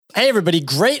Hey everybody,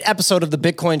 great episode of the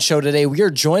Bitcoin Show today. We are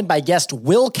joined by guest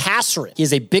Will Casarin. He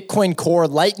is a Bitcoin Core,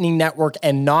 Lightning Network,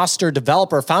 and Nostr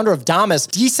developer, founder of Damus,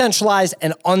 decentralized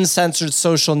and uncensored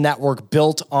social network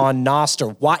built on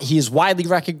Nostr. He is widely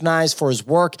recognized for his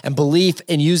work and belief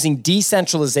in using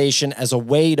decentralization as a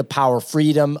way to power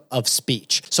freedom of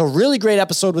speech. So really great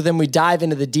episode with him. We dive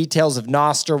into the details of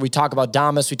Nostr. We talk about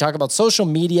Damus. We talk about social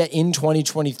media in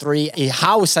 2023,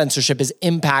 how censorship is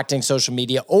impacting social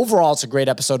media. Overall, it's a great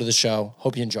episode of the show.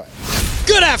 Hope you enjoy it.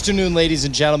 Good afternoon, ladies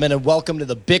and gentlemen, and welcome to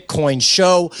the Bitcoin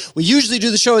Show. We usually do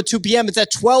the show at 2 p.m. It's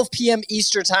at 12 p.m.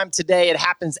 Eastern time today. It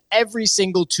happens every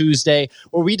single Tuesday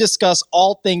where we discuss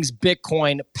all things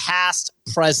Bitcoin, past,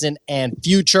 present, and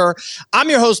future. I'm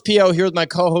your host, P.O., here with my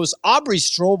co-hosts, Aubrey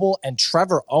Strobel and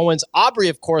Trevor Owens. Aubrey,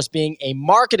 of course, being a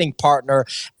marketing partner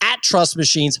at Trust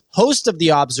Machines, host of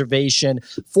The Observation,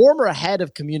 former head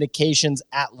of communications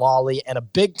at Lolly, and a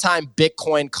big-time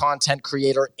Bitcoin content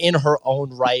creator in her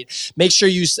own right. Make sure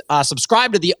you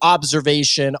subscribe to The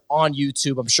Observation on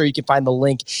YouTube. I'm sure you can find the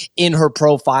link in her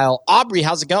profile. Aubrey,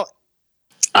 how's it going?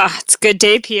 It's a good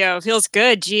day, P.O. Feels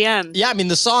good, GM. Yeah, I mean,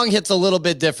 the song hits a little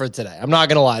bit different today. I'm not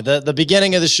going to lie. The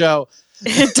beginning of the show,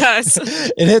 it does.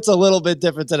 It hits a little bit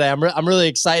different today. I'm really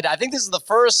excited. I think this is the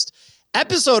first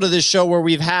episode of this show where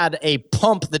we've had a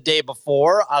pump the day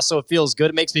before, so it feels good.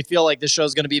 It makes me feel like this show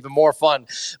is going to be even more fun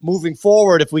moving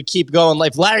forward if we keep going.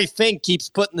 Like Larry Fink keeps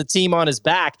putting the team on his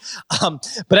back.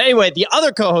 But anyway, the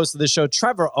other co-host of the show,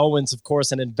 Trevor Owens, of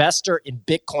course, an investor in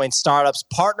Bitcoin startups,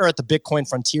 partner at the Bitcoin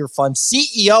Frontier Fund,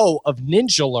 CEO of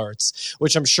Ninja Alerts,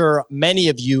 which I'm sure many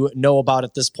of you know about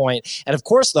at this point, and of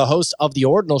course, the host of The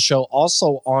Ordinal Show,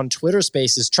 also on Twitter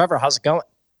Spaces. Trevor, how's it going?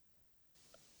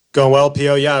 Going well,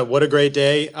 P.O. Yeah, what a great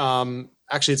day.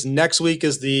 Actually, it's next week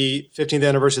is the 15th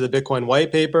anniversary of the Bitcoin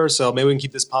white paper, so maybe we can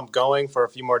keep this pump going for a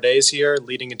few more days here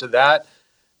leading into that.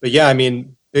 But yeah, I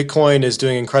mean, Bitcoin is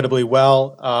doing incredibly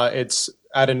well. It's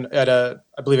at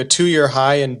I believe, a 2-year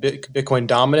high in Bitcoin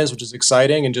dominance, which is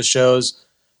exciting and just shows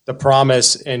the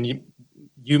promise and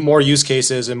more use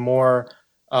cases and more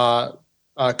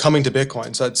coming to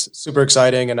Bitcoin. So it's super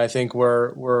exciting, and I think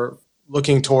we're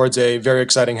looking towards a very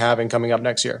exciting halving coming up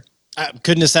next year. I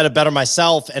couldn't have said it better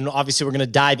myself, and obviously we're going to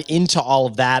dive into all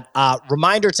of that.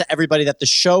 Reminder to everybody that the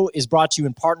show is brought to you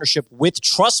in partnership with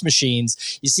Trust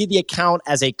Machines. You see the account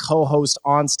as a co-host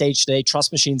on stage today.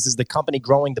 Trust Machines is the company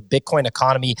growing the Bitcoin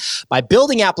economy by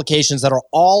building applications that are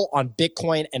all on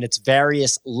Bitcoin and its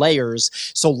various layers.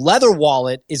 So Leather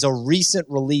Wallet is a recent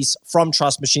release from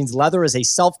Trust Machines. Leather is a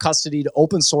self-custodied,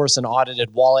 open source, and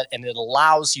audited wallet, and it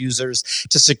allows users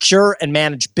to secure and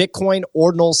manage Bitcoin,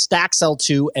 Ordinals,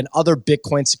 StackSL2, and other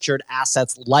Bitcoin secured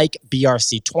assets like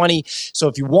BRC20. So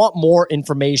if you want more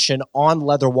information on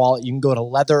Leather Wallet, you can go to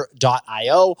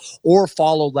leather.io or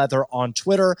follow Leather on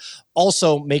Twitter.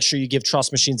 Also, make sure you give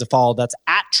Trust Machines a follow. That's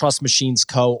at Trust Machines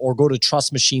Co. or go to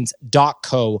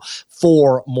trustmachines.co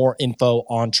for more info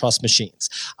on Trust Machines.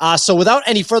 So without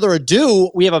any further ado,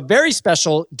 we have a very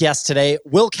special guest today,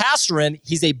 Will Casarin.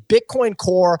 He's a Bitcoin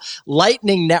Core,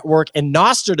 Lightning Network, and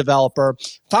Nostr developer,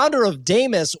 founder of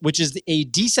Damus, which is a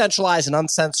decentralized and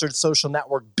uncensored social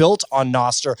network built on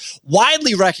Nostr,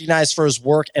 widely recognized for his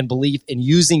work and belief in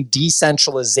using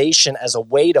decentralization as a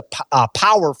way to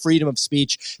power freedom of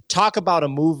speech. Talk about a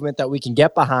movement that we can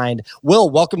get behind. Will,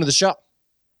 welcome to the show.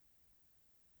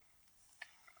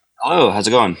 Hello, how's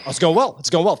it going? It's going well.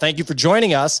 It's going well. Thank you for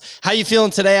joining us. How are you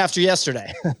feeling today after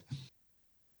yesterday?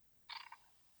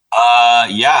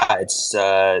 Yeah,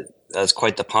 it's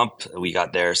quite the pump we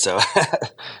got there. So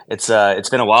it's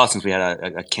been a while since we had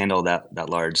a candle that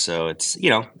large. So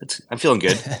I'm feeling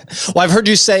good. Well, I've heard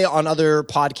you say on other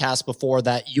podcasts before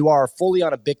that you are fully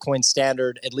on a Bitcoin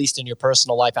standard, at least in your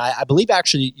personal life. I believe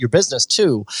actually your business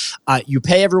too. You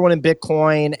pay everyone in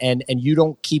Bitcoin and you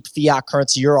don't keep fiat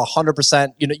currency. You're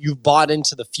 100%, you've bought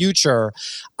into the future.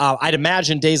 I'd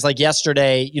imagine days like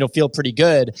yesterday, feel pretty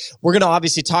good. We're going to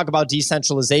obviously talk about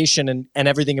decentralization and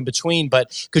everything in between,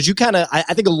 but could you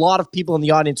I think a lot of people in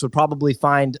the audience would probably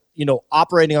find,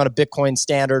 operating on a Bitcoin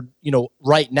standard,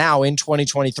 right now in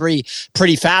 2023,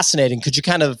 pretty fascinating. Could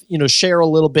you share a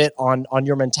little bit on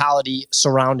your mentality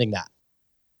surrounding that?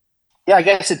 Yeah, I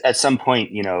guess at some point,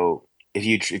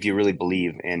 if you really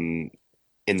believe in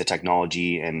the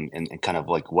technology and kind of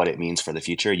like what it means for the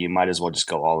future, you might as well just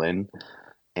go all in.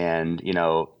 And,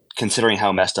 considering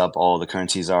how messed up all the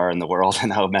currencies are in the world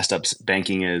and how messed up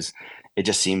banking is, it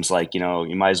just seems like, you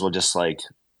might as well just like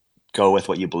go with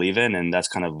what you believe in. And that's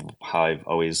kind of how I've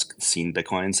always seen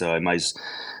Bitcoin. So I might,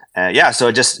 so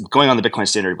just going on the Bitcoin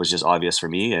standard was just obvious for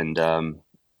me. And I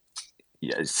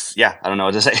don't know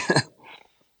what to say.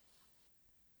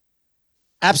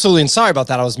 Absolutely. And sorry about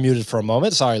that. I was muted for a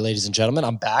moment. Sorry, ladies and gentlemen.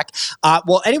 I'm back.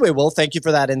 Well, anyway, Will, thank you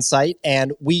for that insight.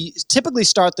 And we typically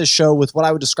start this show with what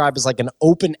I would describe as like an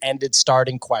open-ended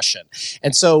starting question.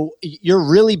 And so you're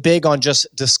really big on just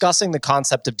discussing the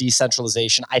concept of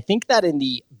decentralization. I think that in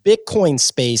the Bitcoin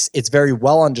space, it's very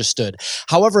well understood.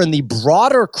 However, in the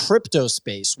broader crypto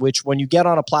space, which when you get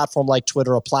on a platform like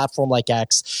Twitter, a platform like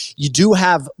X, you do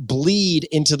have bleed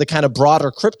into the kind of broader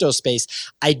crypto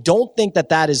space. I don't think that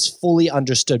that is fully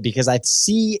understood because I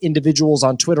see individuals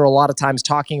on Twitter a lot of times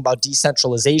talking about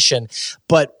decentralization,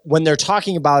 but when they're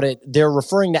talking about it, they're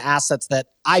referring to assets that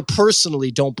I personally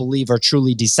don't believe are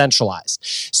truly decentralized.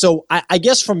 So I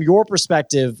guess from your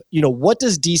perspective, what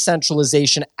does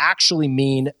decentralization actually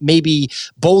mean? Maybe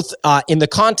both in the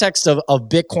context of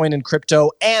Bitcoin and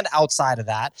crypto and outside of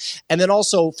that. And then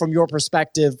also from your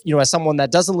perspective, as someone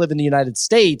that doesn't live in the United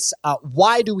States,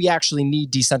 why do we actually need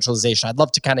decentralization? I'd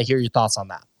love to kind of hear your thoughts on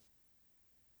that.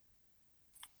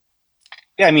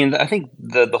 Yeah, I mean, I think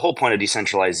the whole point of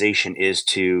decentralization is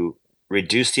to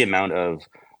reduce the amount of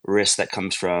risk that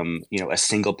comes from a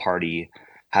single party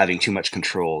having too much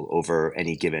control over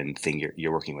any given thing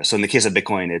you're working with. So in the case of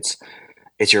Bitcoin,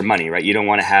 it's your money, right? You don't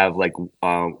want to have like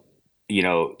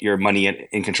your money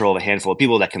in control of a handful of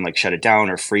people that can like shut it down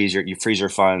or freeze your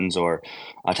funds, or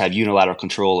to have unilateral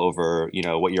control over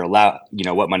what you're allowed,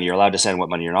 what money you're allowed to send, what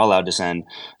money you're not allowed to send.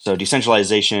 So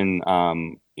decentralization,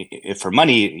 if for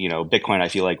money, Bitcoin I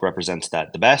feel like represents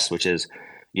that the best, which is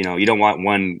you don't want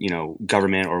one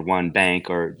government or one bank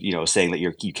or saying that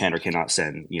you can or cannot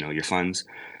send your funds.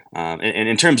 And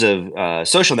in terms of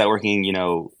social networking,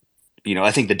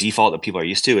 I think the default that people are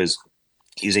used to is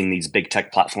using these big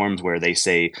tech platforms where they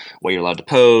say what you're allowed to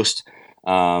post,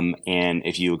 and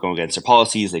if you go against their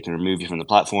policies, they can remove you from the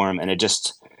platform, and it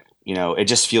just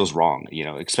feels wrong.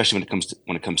 Especially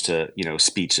when it comes to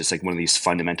speech. It's like one of these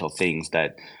fundamental things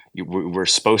that we're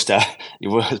supposed to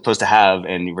have,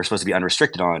 and we're supposed to be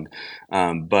unrestricted on.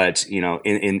 But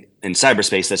in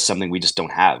cyberspace, that's something we just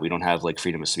don't have. We don't have like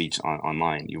freedom of speech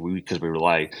online because we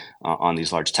rely on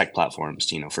these large tech platforms,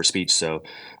 for speech. So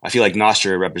I feel like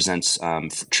Nostra represents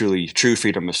true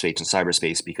freedom of speech in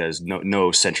cyberspace, because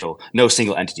no single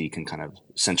entity can kind of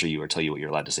censor you or tell you what you're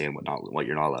allowed to say and what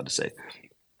you're not allowed to say.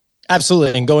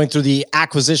 Absolutely. And going through the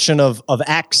acquisition of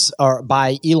X or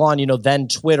by Elon, then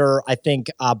Twitter, I think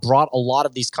brought a lot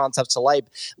of these concepts to life.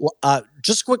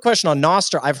 Just a quick question on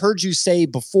Nostr. I've heard you say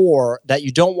before that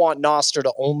you don't want Nostr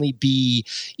to only be,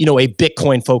 a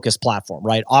Bitcoin focused platform,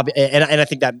 right? And I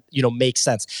think that, makes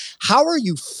sense. How are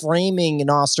you framing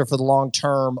Nostr for the long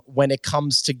term when it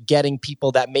comes to getting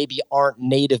people that maybe aren't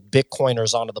native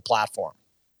Bitcoiners onto the platform?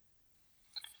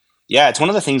 Yeah, it's one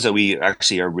of the things that we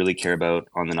actually really care about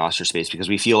on the Nostra space, because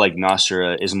we feel like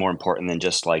Nostra is more important than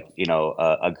just like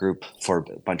a group for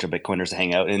a bunch of Bitcoiners to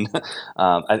hang out in.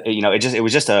 It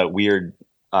was just a weird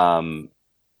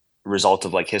result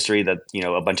of like history that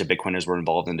a bunch of Bitcoiners were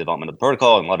involved in the development of the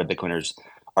protocol, and a lot of Bitcoiners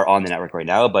are on the network right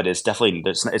now. But it's definitely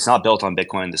it's not built on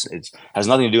Bitcoin. It has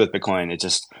nothing to do with Bitcoin. It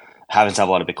just happens to have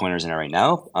a lot of Bitcoiners in it right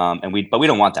now, but we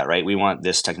don't want that, right? We want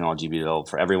this technology to be available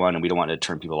for everyone, and we don't want to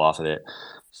turn people off of it.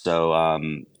 So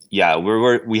we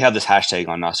have this hashtag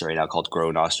on Nostr right now called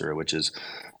Grow Nostr, which is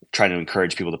trying to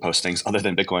encourage people to post things other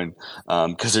than Bitcoin,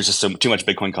 because there's just too much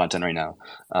Bitcoin content right now.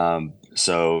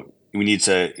 So we need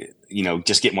to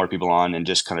just get more people on and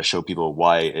just kind of show people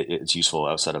why it's useful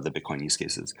outside of the Bitcoin use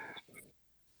cases.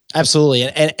 Absolutely.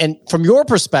 And from your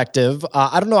perspective,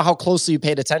 I don't know how closely you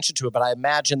paid attention to it, but I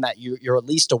imagine that you're at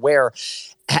least aware.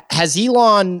 Has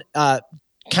Elon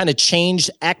kind of changed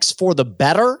X for the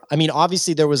better? I mean,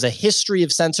 obviously there was a history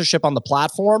of censorship on the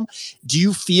platform. Do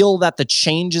you feel that the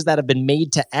changes that have been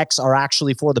made to X are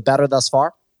actually for the better thus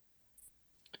far?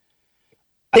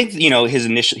 I think, his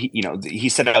initial, he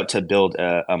set out to build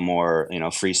a more,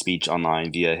 free speech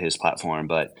online via his platform,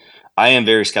 but I am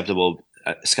very skeptical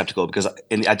because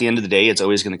at the end of the day, it's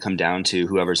always going to come down to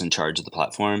whoever's in charge of the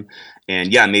platform.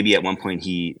 And yeah, maybe at one point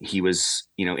he was,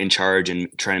 in charge and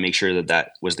trying to make sure that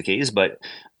was the case. But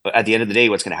at the end of the day,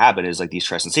 what's going to happen is like these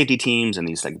trust and safety teams and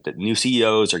these like the new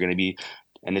CEOs are going to be,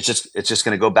 and it's just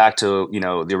going to go back to,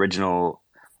 the original,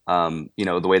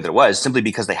 the way that it was, simply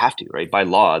because they have to, right? By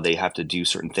law, they have to do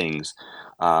certain things,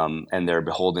 and they're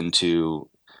beholden to,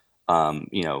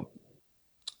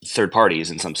 third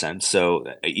parties in some sense. So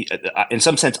in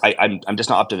some sense, I'm just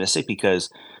not optimistic, because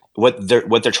what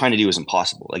they're trying to do is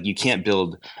impossible. Like, you can't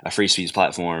build a free speech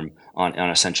platform on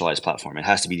a centralized platform. It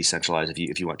has to be decentralized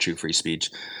if you want true free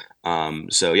speech.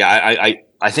 So yeah,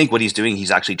 I think what he's doing, he's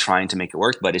actually trying to make it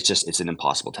work, but it's an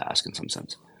impossible task in some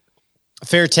sense.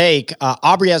 Fair take.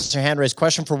 Aubrey has her hand raised.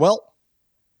 Question for Will.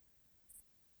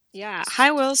 Yeah.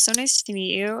 Hi, Will. So nice to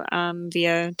meet you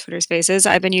via Twitter Spaces.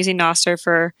 I've been using Nostr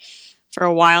for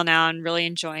a while now and really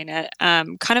enjoying it.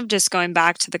 Kind of just going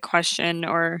back to the question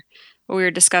or what we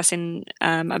were discussing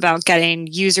about getting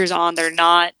users on. They're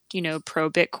not, pro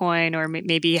Bitcoin or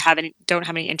maybe don't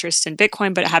have any interest in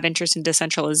Bitcoin, but have interest in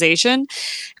decentralization.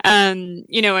 And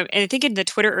I think in the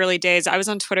Twitter early days, I was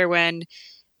on Twitter when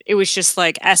it was just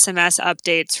like SMS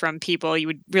updates from people. You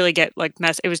would really get like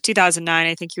it was 2009.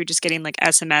 I think you were just getting like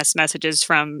SMS messages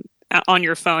from on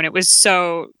your phone. It was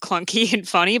so clunky and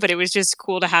funny, but it was just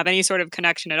cool to have any sort of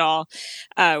connection at all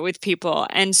with people.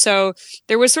 And so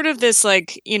there was sort of this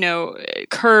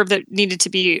curve that needed to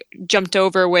be jumped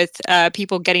over with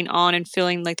people getting on and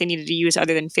feeling like they needed to use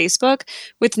other than Facebook.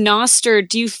 With Nostr,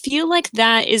 do you feel like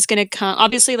that is going to come?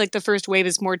 Obviously, like the first wave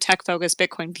is more tech focused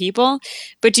Bitcoin people,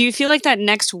 but do you feel like that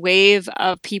next wave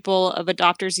of people, of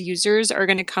adopters, users are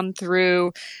going to come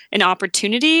through an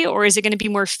opportunity, or is it going to be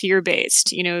more fear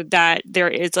based? That there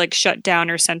is like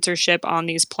shutdown or censorship on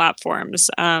these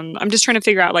platforms. I'm just trying to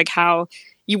figure out like how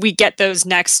we get those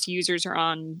next users are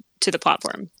on to the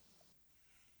platform.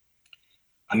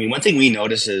 I mean, one thing we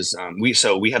notice is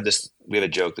we have a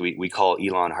joke that we call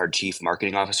Elon our chief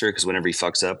marketing officer, because whenever he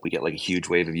fucks up, we get like a huge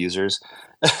wave of users.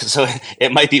 So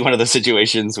it might be one of those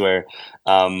situations where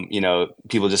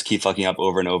people just keep fucking up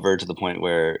over and over to the point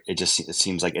where it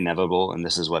seems like inevitable, and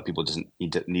this is what people just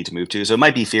need to move to. So it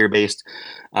might be fear based,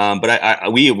 but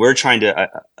we're trying to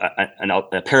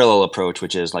a parallel approach,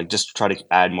 which is like just try to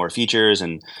add more features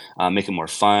and make it more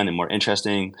fun and more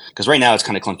interesting. Because right now it's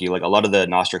kind of clunky. Like a lot of the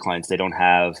Nostr clients, they don't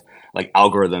have like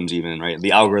algorithms even, right?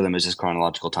 The algorithm is just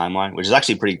chronological timeline, which is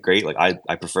actually pretty great. Like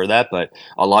I prefer that, but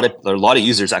a lot of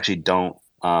users actually don't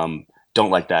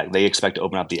like that. They expect to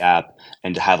open up the app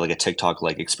and to have like a TikTok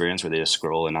like experience where they just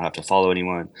scroll and not have to follow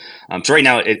anyone. So right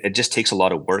now it just takes a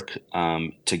lot of work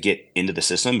to get into the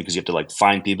system, because you have to like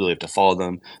find people, you have to follow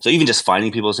them. So even just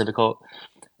finding people is difficult.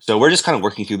 So we're just kind of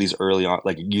working through these early on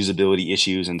like usability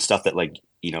issues and stuff that like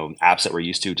apps that we're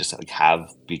used to just like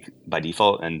have by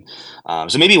default. And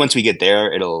so maybe once we get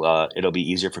there, it'll be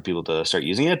easier for people to start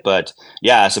using it. But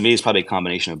yeah, so maybe it's probably a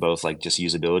combination of both, like just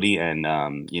usability and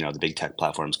the big tech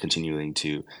platforms continuing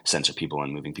to censor people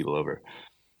and moving people over.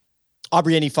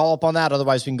 Aubrey, any follow up on that?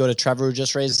 Otherwise, we can go to Trevor, who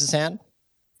just raised his hand.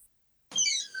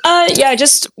 Yeah,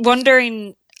 just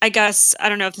wondering. I guess, I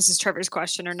don't know if this is Trevor's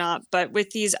question or not, but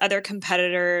with these other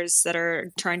competitors that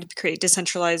are trying to create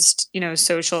decentralized,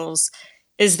 socials,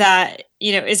 is that,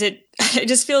 it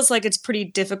just feels like it's pretty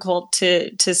difficult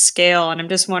to scale. And I'm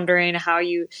just wondering how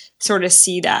you sort of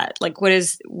see that. Like, what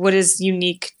is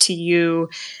unique to you,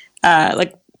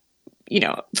 for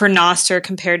Nostr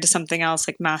compared to something else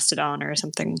like Mastodon or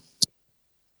something?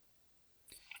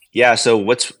 Yeah, so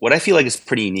what I feel like is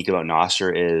pretty unique about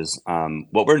Nostr is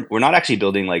what we're not actually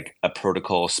building like a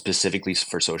protocol specifically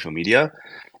for social media.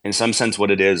 In some sense,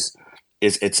 what it is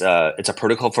it's a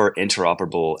protocol for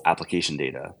interoperable application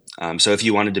data. So if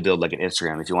you wanted to build like an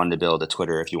Instagram, if you wanted to build a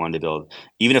Twitter, if you wanted to build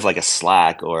even if like a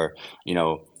Slack or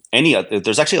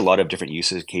there's actually a lot of different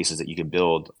use cases that you can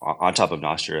build on top of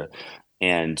Nostr.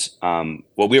 And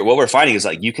what we're finding is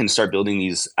like you can start building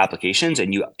these applications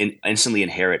and you instantly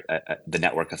inherit the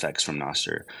network effects from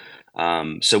Nostr.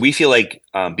 So we feel like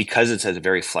because it has a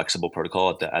very flexible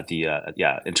protocol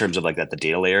in terms of like the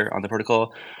data layer on the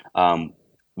protocol,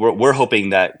 we're hoping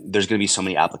that there's going to be so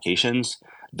many applications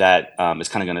that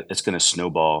it's gonna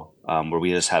snowball where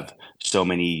we just have so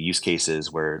many use cases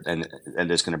and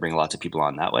it's going to bring lots of people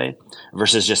on that way,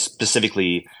 versus just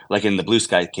specifically like in the Blue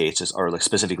Sky case, or like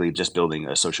specifically just building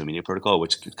a social media protocol,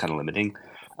 which is kind of limiting.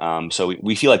 So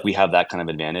we feel like we have that kind of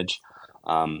advantage.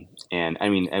 And I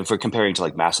mean, and for comparing to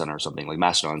like Mastodon or something, like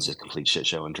Mastodon's a complete shit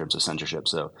show in terms of censorship.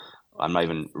 So I'm not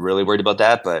even really worried about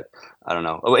that, but I don't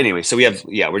know. Oh, anyway, so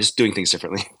we're just doing things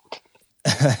differently.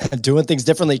 Doing things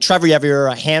differently. Trevor, you have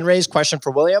your hand raised. Question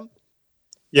for William?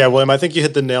 Yeah, William, I think you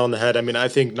hit the nail on the head. I mean, I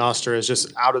think Nostr is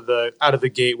just out of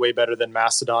the gate way better than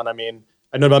Mastodon. I mean,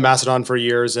 I know about Mastodon for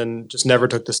years and just never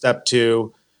took the step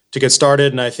to get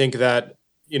started. And I think that,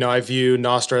 I view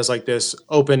Nostr as like this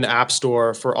open app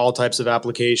store for all types of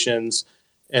applications.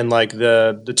 And like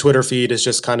the Twitter feed is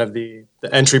just kind of the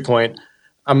entry point.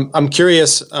 I'm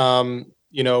curious, for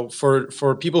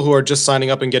people who are just signing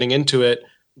up and getting into it,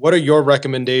 what are your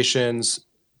recommendations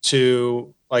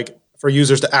to for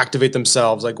users to activate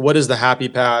themselves? Like, what is the happy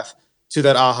path to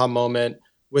that aha moment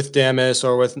with Damus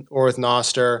or with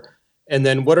Nostr? And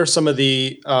then what are some of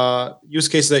the use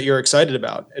cases that you're excited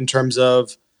about in terms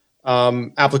of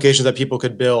applications that people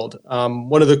could build?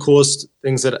 One of the coolest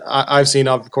things that I've seen,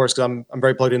 of course, because I'm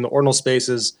very plugged in the ordinal space,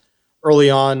 is early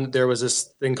on there was this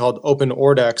thing called Open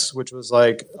Ordex, which was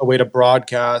like a way to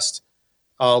broadcast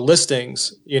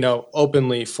listings,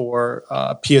 openly for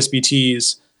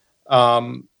PSBTs,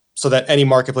 so that any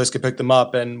marketplace could pick them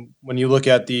up. And when you look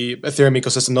at the Ethereum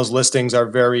ecosystem, those listings are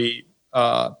very,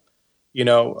 in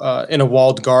a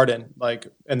walled garden,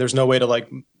 and there's no way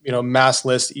to mass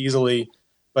list easily.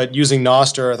 But using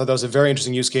Noster, I thought that was a very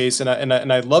interesting use case, and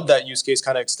I love that use case,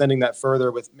 kind of extending that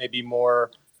further with maybe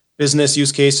more business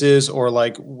use cases or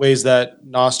like ways that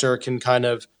Noster can kind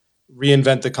of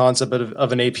reinvent the concept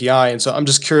of an API. And so I'm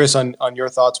just curious on your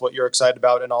thoughts, what you're excited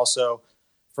about, and also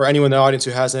for anyone in the audience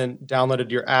who hasn't downloaded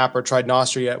your app or tried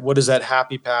Nostr yet, what is that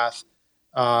happy path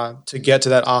to get to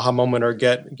that aha moment or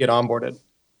get onboarded?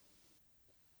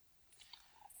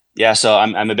 Yeah, so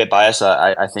I'm a bit biased.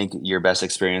 I think your best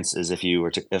experience is if you're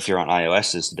on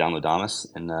iOS is to download Damus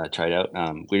and try it out.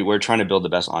 We're trying to build the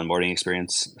best onboarding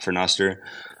experience for Nostr.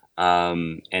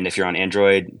 And if you're on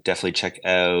Android, definitely check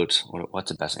out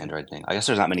what's the best Android thing. I guess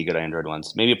there's not many good Android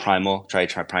ones. Maybe Primal. Try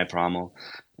Primal.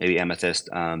 Maybe Amethyst.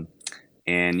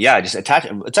 And yeah, just attach.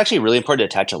 It's actually really important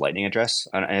to attach a Lightning address.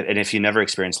 And if you never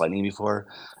experienced Lightning before,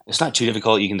 it's not too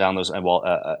difficult. You can download a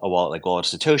wallet like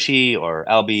Wallet of Satoshi or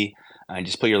Alby, and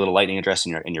just put your little Lightning address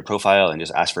in your profile and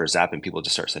just ask for a Zap, and people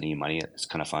just start sending you money. It's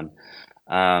kind of fun.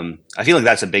 I feel like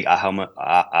that's a big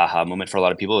aha moment for a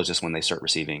lot of people, is just when they start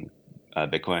receiving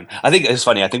Bitcoin. I think it's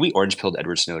funny. I think we orange pilled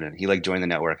Edward Snowden. He joined the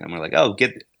network, and we're like, oh,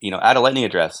 add a Lightning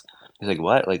address. He's like,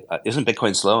 what? Isn't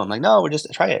Bitcoin slow? I'm like, no, we're just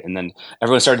try it. And then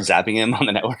everyone started zapping him on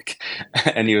the network,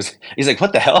 and he's like,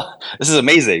 what the hell? This is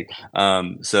amazing.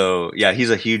 So yeah, he's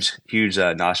a huge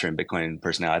Nostr and Bitcoin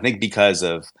person now. I think because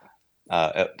of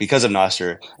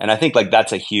Nostr, and I think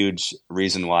that's a huge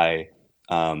reason why.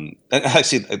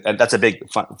 Actually, that's a big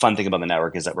fun thing about the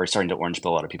network, is that we're starting to orange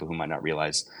pill a lot of people who might not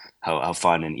realize how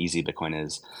fun and easy Bitcoin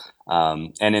is.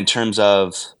 And in terms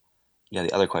of,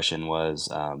 the other question was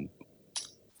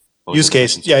use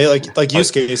case. Yeah, like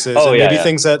use cases, and maybe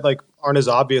things that aren't as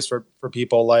obvious for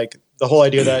people. Like the whole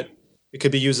idea that it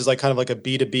could be used as kind of like a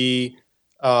B2B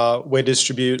way to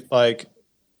distribute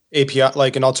API,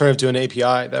 like an alternative to an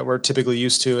API that we're typically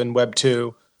used to in Web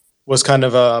 2, was kind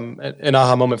of an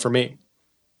aha moment for me.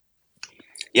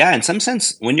 Yeah, in some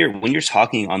sense, when you're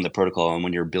talking on the protocol and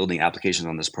when you're building applications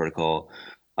on this protocol,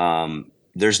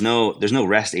 there's no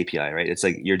REST API, right? It's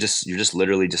like you're just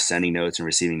literally just sending notes and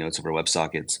receiving notes over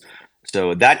WebSockets.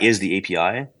 So that is the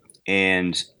API,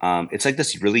 and it's like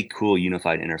this really cool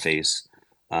unified interface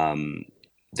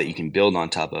that you can build on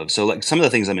top of. So some of the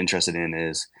things I'm interested in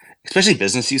is especially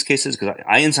business use cases, because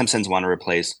I in some sense want to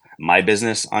replace my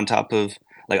business on top of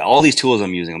all these tools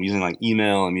I'm using. I'm using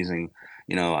email. I'm using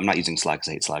I'm not using Slack because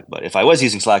I hate Slack, but if I was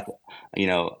using Slack,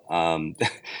 on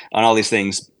all these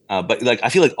things. But I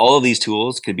feel like all of these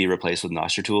tools could be replaced with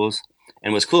Nostr tools.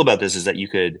 And what's cool about this is that you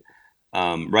could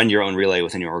run your own relay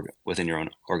within your own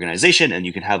organization, and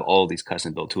you can have all of these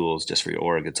custom built tools just for your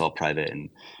org. It's all private, and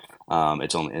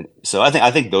so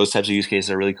I think those types of use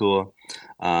cases are really cool.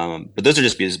 But those are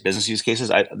just business use cases.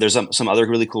 There's some other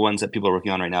really cool ones that people are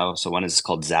working on right now. So one is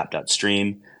called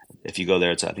Zap.stream. If you go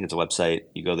there, I think it's a website.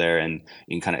 You go there and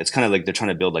you can it's kind of like they're trying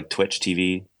to build like Twitch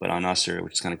TV, but on Nostr,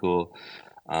 which is kind of cool.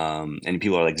 And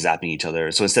people are zapping each other.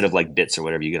 So instead of bits or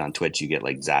whatever you get on Twitch, you get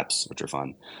zaps, which are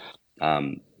fun.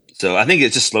 So I think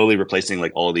it's just slowly replacing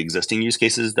all the existing use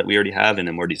cases that we already have in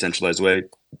a more decentralized way.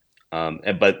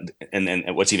 But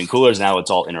what's even cooler is now it's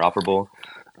all interoperable.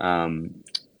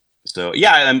 So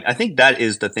yeah, I think that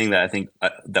is the thing that I think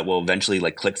that will eventually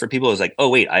click for people, is oh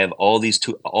wait, I have all these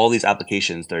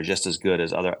applications that are just as good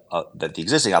as the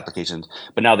existing applications,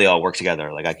 but now they all work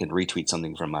together. I can retweet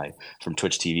something from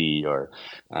Twitch TV or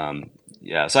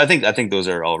so I think those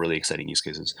are all really exciting use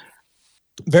cases.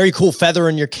 Very cool feather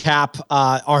in your cap,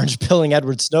 orange pilling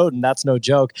Edward Snowden. That's no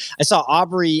joke. I saw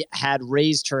Aubrey had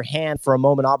raised her hand for a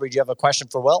moment. Aubrey, do you have a question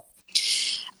for Will?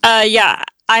 Yeah,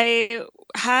 I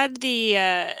had the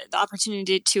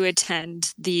opportunity to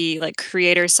attend the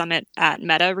creator summit at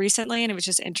Meta recently, and it was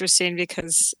just interesting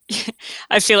because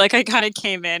I feel like I kind of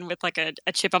came in with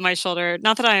a chip on my shoulder.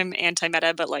 Not that I'm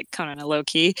anti-Meta, but kind of low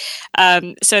key.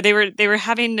 So they were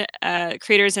having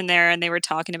creators in there, and they were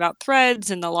talking about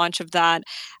Threads and the launch of that.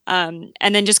 And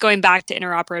then just going back to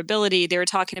interoperability, they were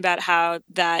talking about how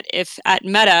that if at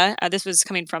Meta, this was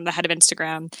coming from the head of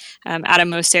Instagram,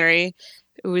 Adam Mosseri,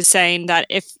 who was saying that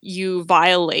if you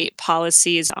violate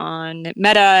policies on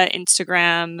Meta,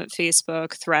 Instagram,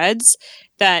 Facebook, Threads,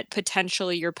 that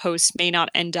potentially your posts may not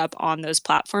end up on those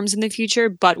platforms in the future,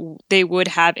 but they would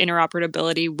have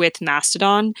interoperability with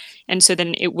Mastodon. And so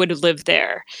then it would live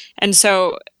there. And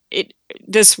so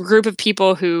this group of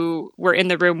people who were in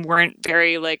the room weren't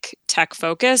very like tech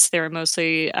focused. They were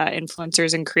mostly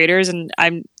influencers and creators, and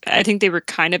I think they were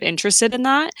kind of interested in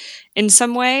that in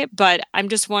some way. But I'm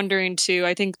just wondering too.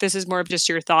 I think this is more of just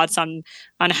your thoughts on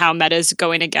how Meta's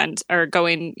going against or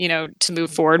going, to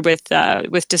move forward with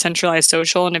decentralized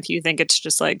social, and if you think it's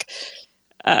just like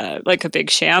a big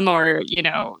sham, or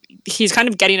he's kind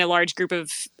of getting a large group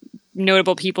of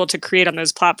notable people to create on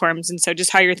those platforms, and so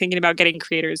just how you're thinking about getting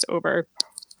creators over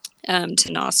to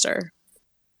Nostr.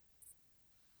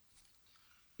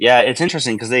 Yeah, it's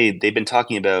interesting because they've been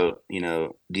talking about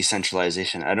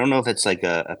decentralization. I don't know if it's like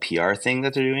a PR thing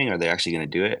that they're doing, or they're actually going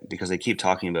to do it, because they keep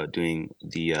talking about doing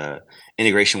the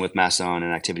integration with Mastodon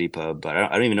and ActivityPub, but I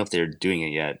don't even know if they're doing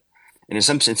it yet. And in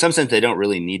some sense, they don't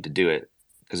really need to do it,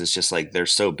 because it's just like they're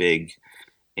so big,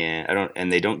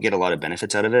 and they don't get a lot of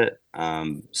benefits out of it.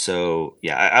 So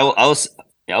yeah,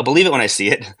 I'll believe it when I see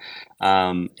it.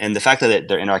 And the fact that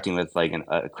they're interacting with like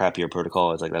a crappier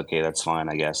protocol is like, okay, that's fine,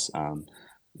 I guess.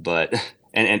 But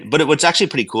what's actually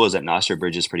pretty cool is that Nostr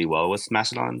bridges pretty well with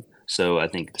Mastodon. So I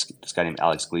think this guy named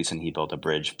Alex Gleason, he built a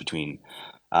bridge between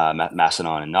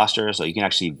Mastodon and Nostr, so you can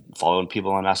actually follow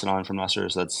people on Mastodon from Nostr.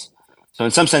 So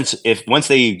in some sense, if once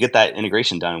they get that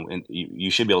integration done,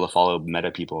 you should be able to follow meta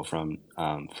people from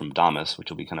Damus, which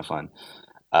will be kind of fun.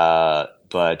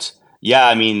 But yeah,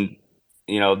 I mean,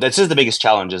 this is the biggest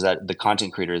challenge, is that the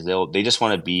content creators, they just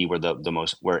want to be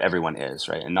where everyone is,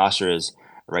 right? And Nostr is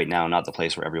right now not the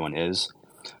place where everyone is.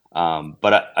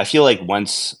 But I feel like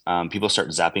once people start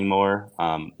zapping more,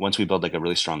 once we build like a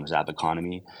really strong zap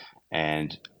economy,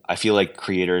 and I feel like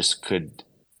creators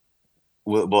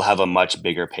will have a much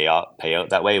bigger payout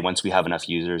that way once we have enough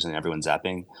users and everyone's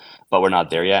zapping. But we're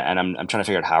not there yet, and I'm trying to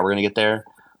figure out how we're going to get there.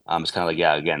 It's kind of like,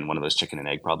 yeah, again, one of those chicken and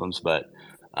egg problems, but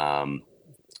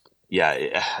yeah,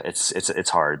 it's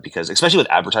hard, because especially with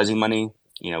advertising money,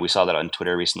 we saw that on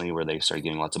Twitter recently where they started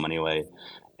giving lots of money away,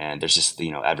 and there's just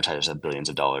advertisers have billions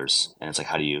of dollars, and it's like,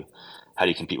 how do you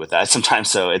compete with that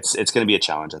sometimes? So it's going to be a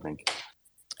challenge, I think.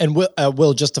 And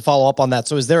Will, just to follow up on that,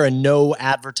 so is there a no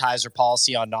advertiser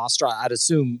policy on Nostr? I'd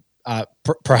assume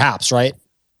perhaps, right?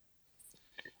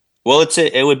 Well,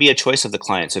 it would be a choice of the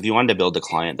client. So if you wanted to build a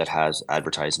client that has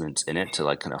advertisements in it to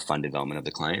like kind of fund development of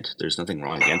the client, there's nothing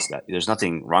wrong against that. There's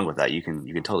nothing wrong with that. You can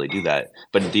totally do that.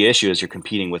 But the issue is you're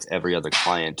competing with every other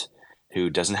client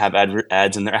who doesn't have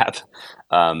ads in their app.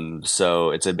 So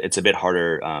it's a bit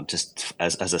harder just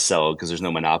as a sell, because there's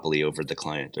no monopoly over the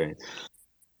client, right?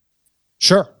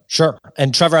 Sure.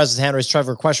 And Trevor has his hand raised.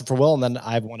 Trevor, question for Will, and then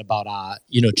I have one about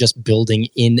just building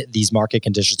in these market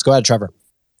conditions. Go ahead, Trevor.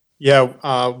 Yeah,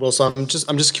 Will. So I'm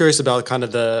just curious about kind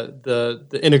of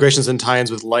the integrations and tie-ins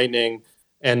with Lightning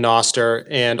and Nostr,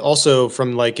 and also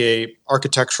from like a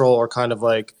architectural or kind of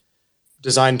like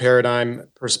design paradigm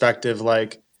perspective.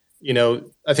 Like,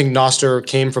 I think Nostr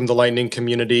came from the Lightning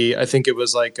community. I think it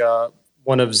was like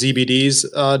one of ZBD's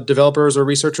developers or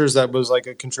researchers that was like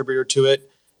a contributor to it.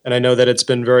 And I know that it's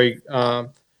been very,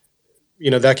 that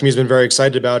community's been very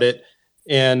excited about it.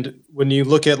 And when you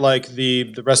look at like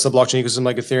the rest of the blockchain ecosystem,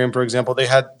 like Ethereum, for example,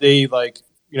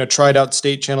 they tried out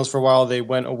state channels for a while. They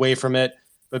went away from it,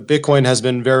 but Bitcoin has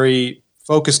been very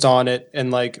focused on it. And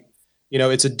like,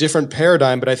 it's a different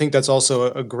paradigm, but I think that's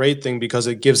also a great thing because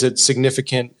it gives it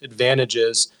significant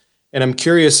advantages. And I'm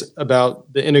curious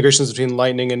about the integrations between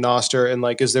Lightning and Nostr, and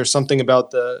like, is there something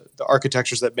about the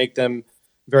architectures that make them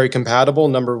very compatible,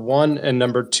 number one? And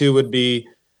number two would be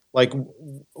like,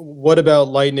 what about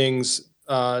Lightning's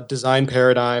design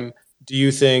paradigm do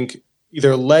you think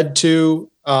either led to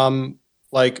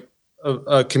like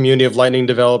a community of Lightning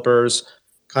developers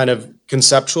kind of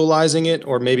conceptualizing it,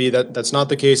 or maybe that's not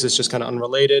the case, it's just kind of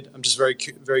unrelated? I'm just very,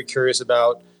 very curious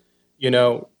about,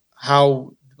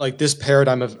 how like this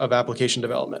paradigm of application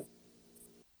development.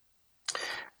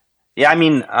 Yeah, I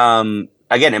mean,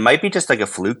 again, it might be just like a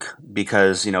fluke,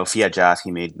 because Fiat Jaff,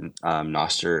 he made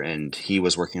Nostr, and he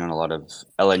was working on a lot of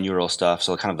LN Neural stuff,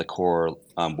 so kind of the core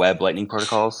web Lightning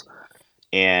protocols.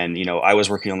 And I was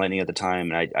working on Lightning at the time,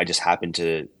 and I just happened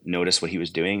to notice what he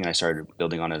was doing, and I started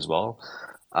building on it as well.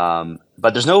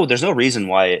 But there's no reason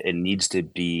why it needs to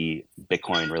be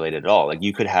Bitcoin related at all. Like,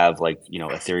 you could have like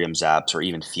Ethereum zaps or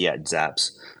even fiat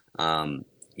zaps.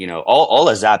 All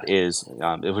a zap is,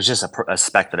 it was just a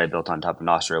spec that I built on top of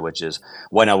Nostr, which is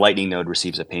when a Lightning node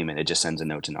receives a payment, it just sends a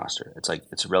note to Nostr.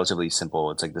 It's relatively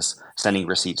simple. It's like this sending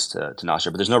receipts to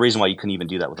Nostr, but there's no reason why you couldn't even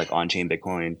do that with like on-chain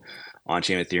Bitcoin,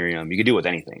 on-chain Ethereum. You could do it with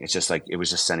anything. It's just like, it was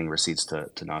just sending receipts to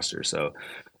Nostr. So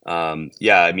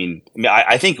yeah,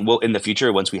 I think in the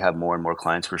future, once we have more and more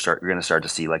clients, we're going to start to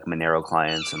see like Monero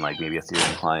clients and like maybe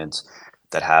Ethereum clients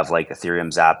that have like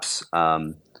Ethereum zaps.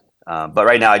 But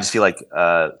right now, I just feel like,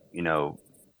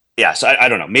 yeah. So I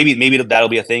don't know. Maybe that'll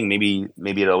be a thing. Maybe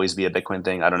it'll always be a Bitcoin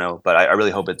thing. I don't know. But I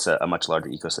really hope it's a much larger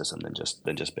ecosystem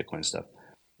than just Bitcoin stuff.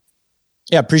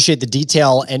 Yeah, appreciate the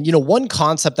detail. And, one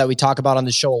concept that we talk about on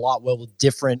the show a lot, Will, with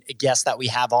different guests that we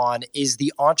have on, is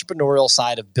the entrepreneurial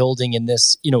side of building in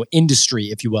this, industry,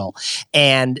 if you will,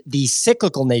 and the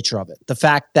cyclical nature of it. The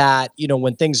fact that,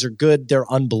 when things are good,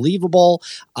 they're unbelievable.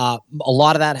 A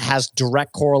lot of that has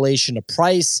direct correlation to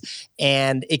price.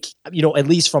 And it, at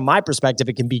least from my perspective,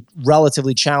 it can be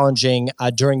relatively challenging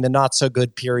during the not so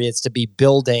good periods to be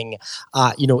building,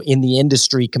 in the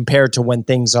industry compared to when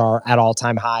things are at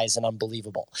all-time highs and unbelievable.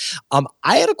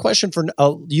 I had a question for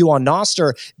you on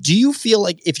Nostr. Do you feel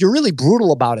like, if you're really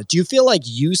brutal about it, do you feel like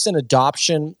use and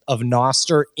adoption of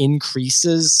Nostr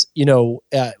increases,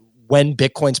 when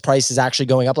Bitcoin's price is actually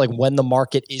going up, like when the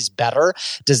market is better?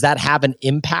 Does that have an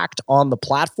impact on the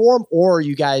platform, or are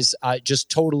you guys just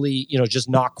totally, just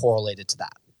not correlated to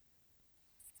that?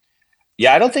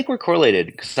 Yeah, I don't think we're correlated,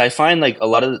 because I find like a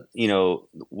lot of,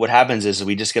 what happens is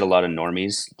we just get a lot of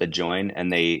normies that join,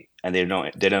 and they don't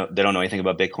know anything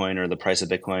about Bitcoin or the price of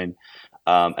Bitcoin,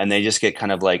 and they just get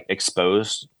kind of like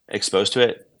exposed to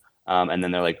it, and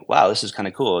then they're like, wow, this is kind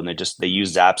of cool, and they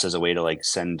use Zaps as a way to like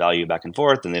send value back and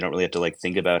forth, and they don't really have to like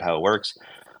think about how it works.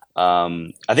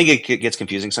 I think it gets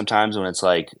confusing sometimes when it's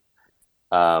like,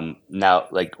 now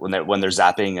like when they're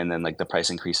zapping and then like the price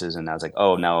increases, and now it's like,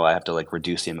 oh, now I have to like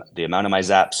reduce the amount of my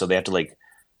zap, so they have to like,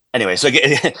 anyway, so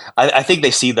I think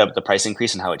they see the price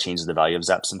increase and how it changes the value of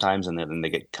Zap sometimes, and then they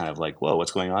get kind of like, whoa,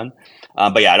 what's going on?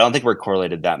 But yeah, I don't think we're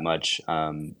correlated that much.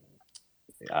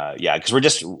 Yeah,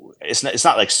 because it's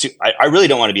not like, I really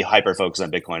don't want to be hyper focused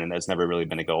on Bitcoin, and that's never really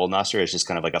been a goal of Nostr. It's just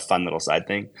kind of like a fun little side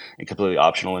thing and completely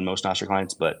optional in most Nostr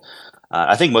clients. But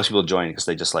I think most people join because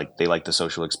they like the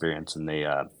social experience, and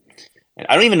and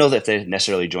I don't even know that they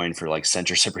necessarily join for like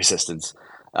censorship resistance.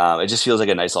 It just feels like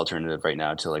a nice alternative right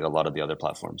now to like a lot of the other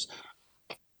platforms.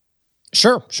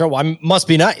 Sure. Well, must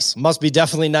be nice. Must be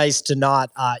definitely nice to not,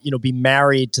 be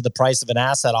married to the price of an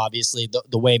asset, obviously,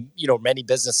 the way, many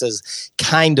businesses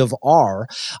kind of are.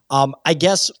 I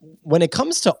guess when it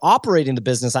comes to operating the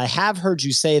business, I have heard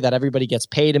you say that everybody gets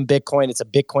paid in Bitcoin. It's a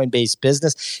Bitcoin-based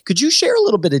business. Could you share a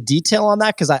little bit of detail on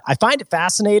that? Because I find it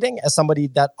fascinating as somebody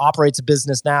that operates a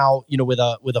business now, with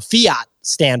a fiat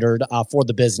standard for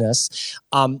the business.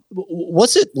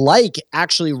 What's it like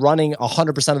actually running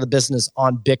 100% of the business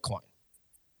on Bitcoin?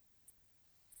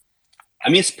 I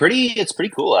mean, it's pretty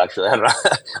cool, actually. I don't know.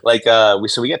 Like,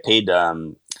 we get paid.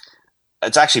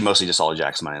 It's actually mostly just all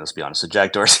Jack's money. Let's be honest. So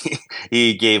Jack Dorsey,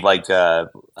 he gave like, I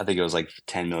think it was like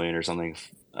 10 million or something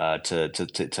to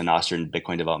Nostr and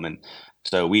Bitcoin development.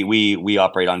 So we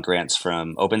operate on grants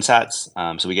from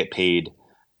OpenSats. So we get paid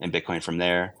in Bitcoin from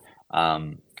there.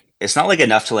 It's not like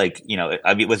enough to like,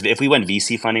 I mean, if we went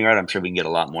VC funding route, I'm sure we can get a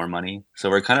lot more money.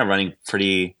 So we're kind of running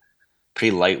pretty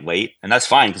lightweight, and that's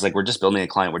fine, because like we're just building a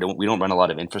client. We don't run a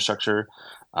lot of infrastructure,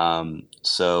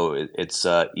 so it's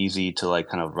easy to like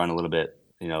kind of run a little bit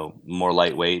more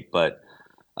lightweight. But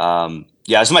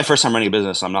yeah, this is my first time running a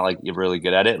business, so I'm not like really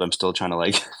good at it, but I'm still trying to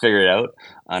like figure it out,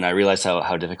 and I realize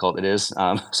how difficult it is. So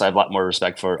I have a lot more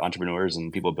respect for entrepreneurs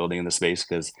and people building in the space,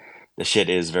 because the shit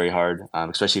is very hard,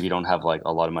 especially if you don't have like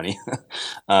a lot of money.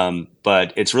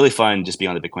 But it's really fun just being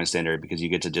on the Bitcoin standard, because you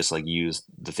get to just like use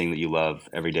the thing that you love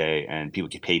every day, and people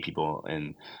can pay people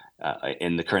in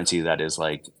the currency that is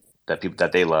like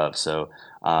that they love. So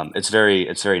it's very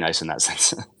nice in that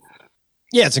sense.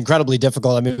 Yeah, it's incredibly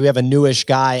difficult. I mean, we have a newish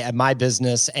guy at my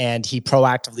business, and he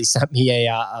proactively sent me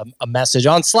a message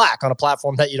on Slack, on a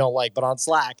platform that you don't like, but on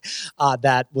Slack,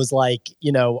 that was like,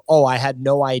 oh, I had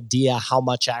no idea how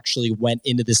much actually went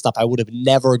into this stuff. I would have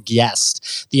never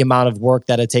guessed the amount of work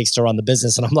that it takes to run the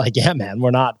business. And I'm like, yeah, man,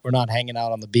 we're not hanging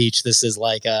out on the beach. This is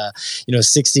like a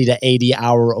 60 to 80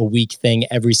 hour a week thing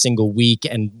every single week,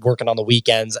 and working on the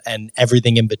weekends and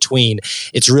everything in between.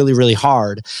 It's really, really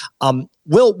hard.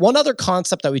 Will, one other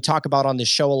concept that we talk about on this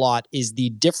show a lot is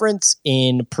the difference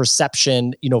in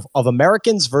perception, of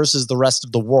Americans versus the rest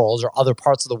of the world, or other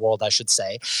parts of the world, I should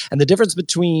say. And the difference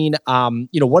between,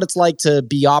 what it's like to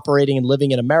be operating and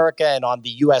living in America and on the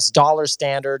US dollar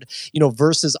standard,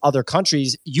 versus other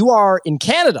countries. You are in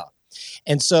Canada.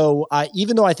 And so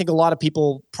even though I think a lot of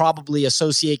people probably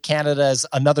associate Canada as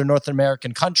another North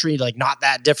American country, like not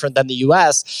that different than the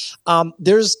US,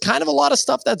 there's kind of a lot of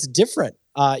stuff that's different.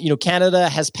 Canada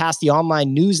has passed the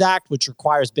Online News Act, which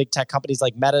requires big tech companies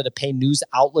like Meta to pay news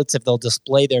outlets if they'll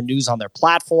display their news on their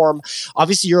platform.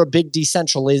 Obviously, you're a big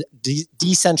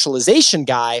decentralization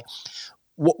guy.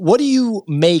 What do you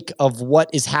make of what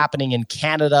is happening in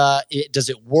Canada? Does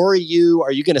it worry you?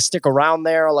 Are you going to stick around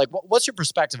there? Like, what's your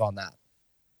perspective on that?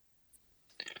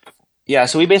 Yeah,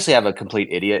 so we basically have a complete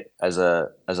idiot as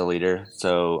a leader.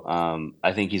 So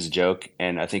I think he's a joke,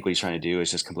 and I think what he's trying to do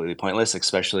is just completely pointless,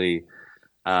 especially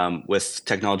with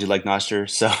technology like Nostr.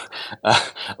 So,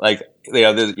 like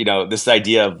this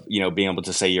idea of being able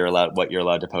to say you're allowed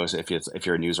to post if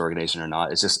you're a news organization or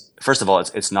not. It's just, first of all,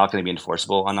 it's not going to be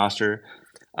enforceable on Nostr.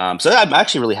 So I'm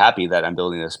actually really happy that I'm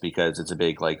building this because it's a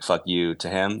big like fuck you to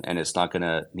him, and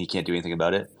he can't do anything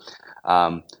about it.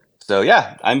 So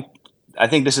yeah, I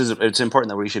think it's important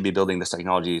that we should be building this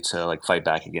technology to like fight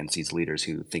back against these leaders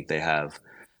who think they have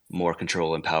more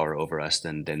control and power over us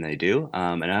than they do.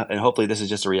 And hopefully this is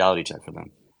just a reality check for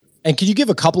them. And can you give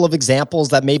a couple of examples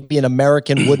that maybe an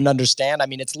American wouldn't understand? I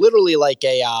mean, it's literally like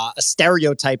a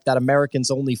stereotype that Americans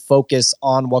only focus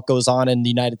on what goes on in the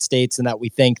United States and that we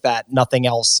think that nothing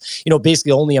else,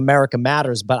 basically only America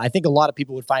matters. But I think a lot of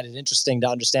people would find it interesting to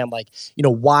understand, like,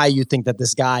 why you think that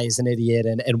this guy is an idiot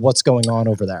and what's going on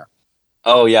over there.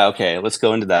 Oh, yeah. Okay. Let's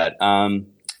go into that.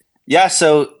 Yeah.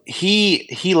 So he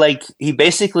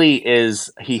basically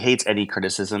he hates any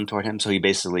criticism toward him. So he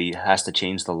basically has to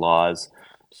change the laws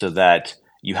so that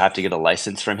you have to get a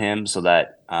license from him, so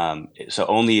that so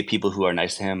only people who are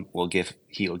nice to him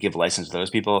he'll give a license to those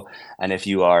people. And if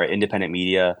you are independent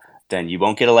media, then you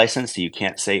won't get a license, so you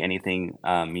can't say anything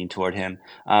mean toward him.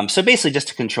 So basically, just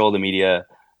to control the media,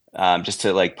 just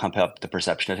to like pump up the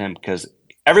perception of him, because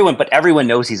everyone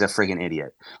knows he's a friggin'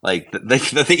 idiot. Like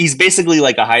he's basically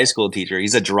like a high school teacher.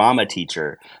 He's a drama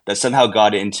teacher that somehow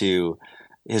got into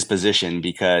his position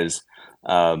because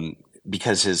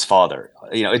his father.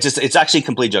 It's actually a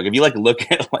complete joke. If you look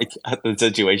at the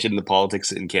situation, the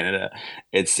politics in Canada,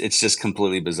 it's just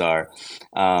completely bizarre.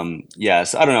 Yeah,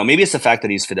 so I don't know. Maybe it's the fact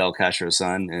that he's Fidel Castro's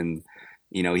son, and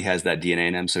he has that DNA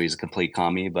in him, so he's a complete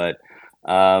commie. But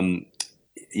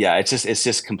yeah,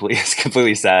 it's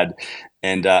completely sad.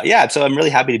 And yeah, so I'm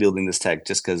really happy to be building this tech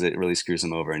just because it really screws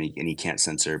him over, and he can't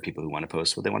censor people who want to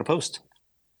post what they want to post.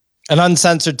 An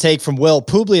uncensored take from Will.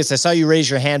 Publius, I saw you raise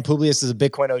your hand. Publius is a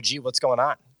Bitcoin OG. What's going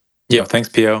on? Yeah, thanks,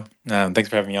 Pio. Thanks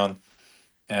for having me on.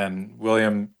 And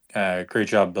William, great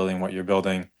job building what you're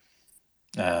building.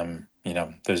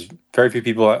 There's very few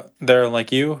people out there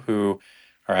like you who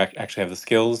are actually have the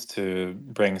skills to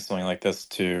bring something like this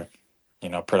to,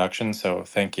 production. So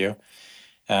thank you.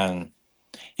 And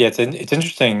yeah, it's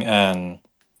interesting. And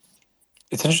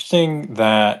it's interesting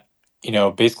that,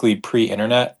 basically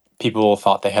pre-internet, people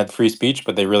thought they had free speech,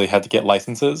 but they really had to get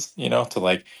licenses, to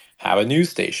like have a news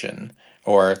station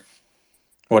or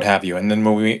what have you. And then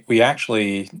when we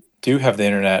actually do have the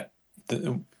internet,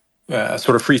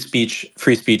 sort of free speech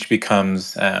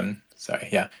becomes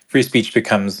free speech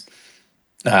becomes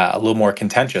a little more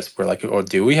contentious. We're like, oh,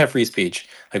 do we have free speech?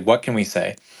 Like, what can we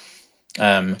say?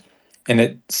 And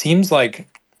it seems like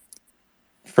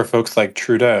for folks like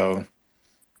Trudeau,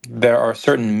 there are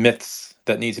certain myths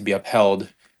that need to be upheld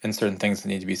and certain things that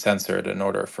need to be censored in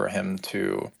order for him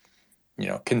to,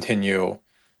 continue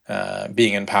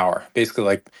being in power. Basically,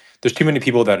 like, there's too many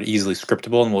people that are easily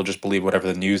scriptable and will just believe whatever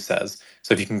the news says.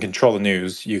 So if you can control the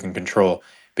news, you can control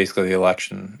basically the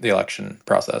election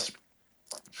process.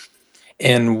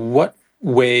 In what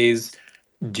ways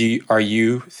are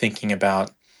you thinking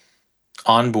about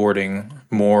onboarding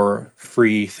more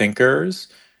free thinkers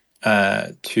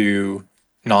to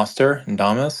Noster and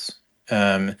Damus?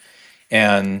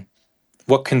 And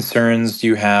what concerns do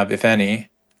you have, if any?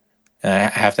 And I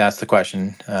have to ask the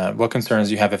question, what concerns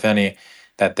do you have, if any,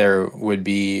 that there would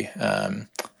be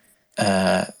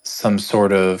some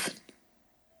sort of,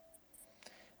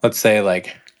 let's say,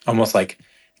 like, almost like,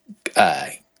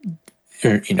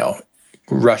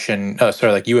 Russian, sort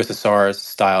of like USSR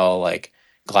style, like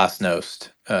glasnost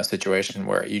situation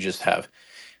where you just have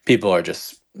people are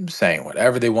just saying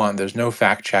whatever they want. There's no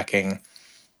fact checking.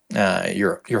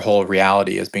 Your whole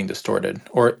reality is being distorted,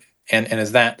 and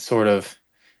is that sort of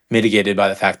mitigated by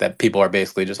the fact that people are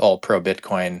basically just all pro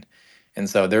Bitcoin, and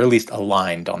so they're at least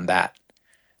aligned on that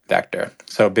vector.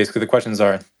 So basically, the questions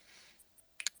are: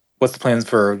 what's the plans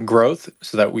for growth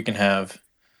so that we can have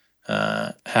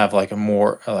like a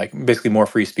more basically more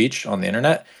free speech on the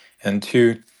internet, and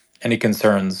two, any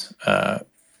concerns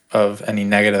of any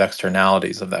negative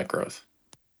externalities of that growth?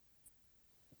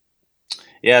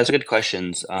 Yeah, those are good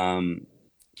questions. On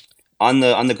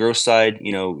the growth side,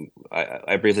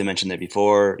 I briefly mentioned that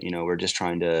before. We're just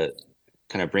trying to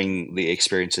kind of bring the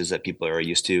experiences that people are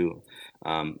used to.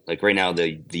 Like right now,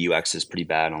 the UX is pretty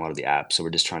bad on a lot of the apps, so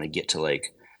we're just trying to get to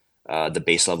like the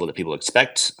base level that people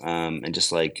expect. And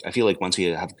just like I feel like once we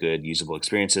have good usable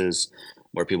experiences,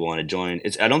 more people want to join.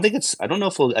 I don't know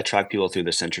if we'll attract people through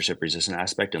the censorship resistant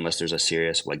aspect unless there's a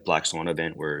serious like Black Swan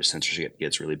event where censorship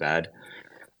gets really bad.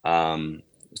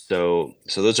 So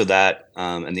those are that.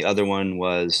 And the other one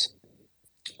was,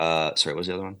 sorry, what was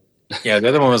the other one? Yeah, the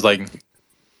other one was like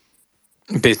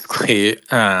basically,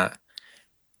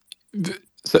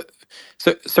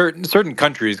 so, certain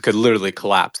countries could literally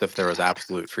collapse if there was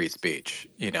absolute free speech.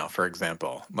 For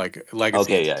example, like legacy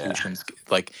Okay, yeah. institutions,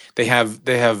 like they have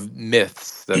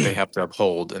myths that they have to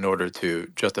uphold in order to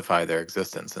justify their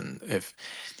existence. And if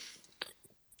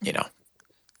Yeah,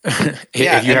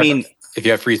 if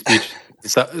you have free speech,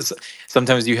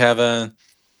 sometimes you have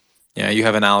you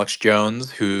have an Alex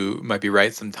Jones who might be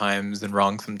right sometimes and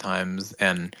wrong sometimes,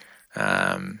 and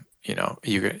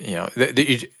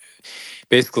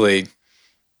basically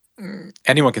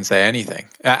anyone can say anything.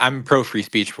 I'm pro free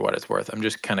speech for what it's worth. I'm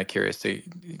just kind of curious to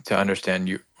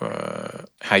understand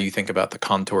how you think about the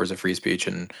contours of free speech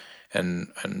and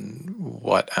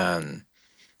what the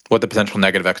potential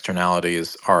negative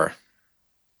externalities are.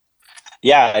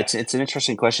 Yeah, it's an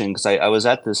interesting question because I was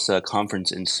at this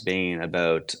conference in Spain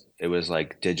about, it was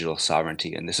like digital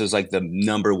sovereignty, and this was like the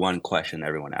number one question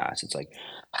everyone asks. It's like,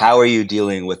 how are you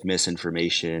dealing with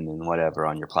misinformation and whatever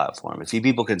on your platform? If you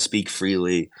people can speak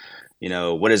freely,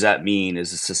 what does that mean?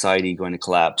 Is the society going to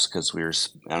collapse because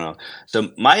I don't know.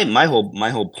 So my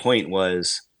whole point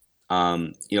was,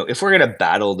 if we're gonna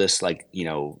battle this like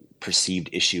perceived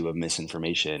issue of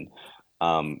misinformation,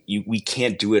 we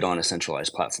can't do it on a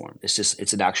centralized platform.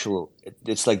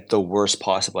 It's like the worst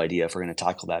possible idea if we're going to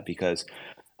tackle that, because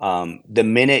the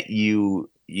minute you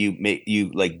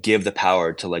like give the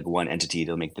power to like one entity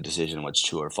to make the decision what's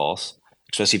true or false,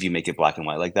 especially if you make it black and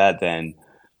white like that, then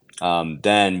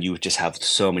you just have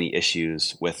so many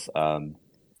issues with the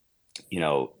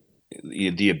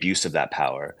abuse of that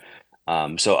power.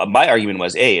 So my argument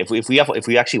was, if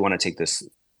we actually want to take this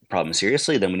problem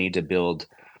seriously, then we need to build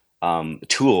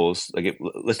tools. Like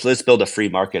let's build a free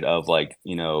market of like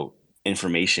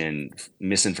misinformation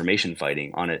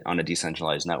fighting on a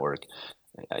decentralized network.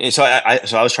 And so I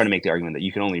was trying to make the argument that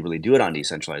you can only really do it on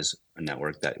decentralized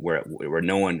network where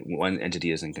one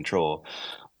entity is in control.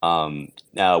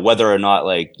 Now, whether or not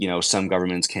like some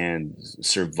governments can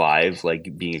survive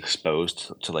like being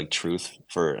exposed to like truth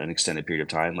for an extended period of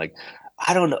time, like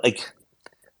I don't know,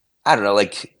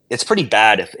 like it's pretty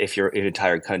bad if your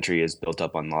entire country is built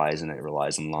up on lies and it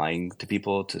relies on lying to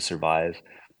people to survive.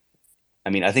 I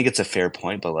mean, I think it's a fair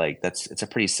point, but like it's a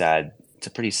pretty sad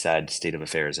state of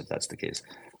affairs if that's the case.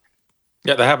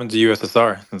 Yeah, that happened to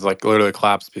USSR. It's like literally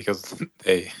collapsed because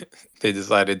they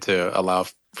decided to allow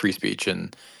free speech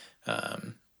and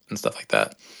stuff like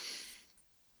that.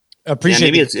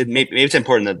 Appreciate. Maybe it's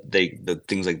important that the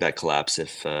things like that collapse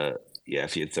if they're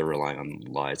relying on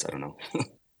lies. I don't know.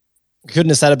 Couldn't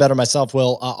have said it better myself,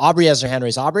 Will. Aubrey has her hand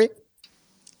raised. Aubrey?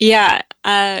 Yeah,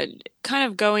 kind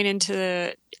of going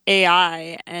into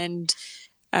AI and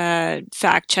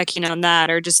fact checking on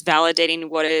that, or just validating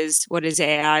what is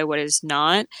AI, what is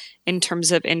not, in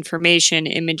terms of information,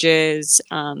 images,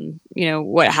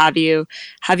 what have you.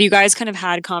 Have you guys kind of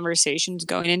had conversations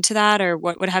going into that, or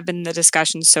what would have been the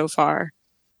discussions so far?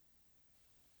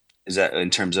 Is that in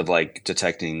terms of like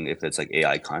detecting if it's like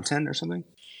AI content or something?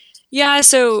 Yeah,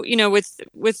 so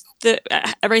with the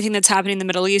everything that's happening in the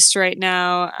Middle East right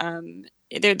now,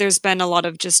 there's been a lot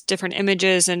of just different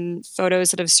images and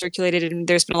photos that have circulated, and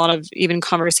there's been a lot of even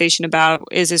conversation about,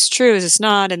 is this true, is this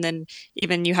not? And then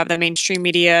even you have the mainstream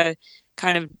media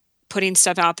kind of putting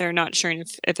stuff out there, not sure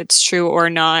if it's true or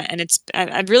not. And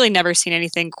I've really never seen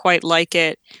anything quite like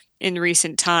it in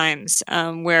recent times,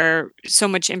 where so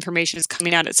much information is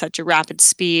coming out at such a rapid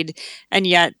speed, and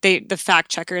yet the fact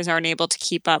checkers aren't able to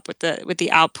keep up with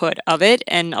the output of it.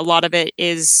 And a lot of it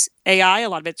is AI, a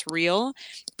lot of it's real,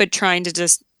 but trying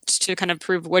to kind of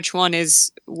prove which one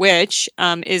is which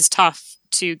is tough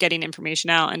to getting information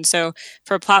out. And so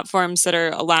for platforms that are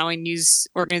allowing news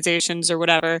organizations or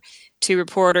whatever to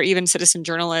report, or even citizen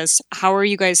journalists, how are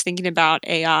you guys thinking about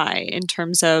AI in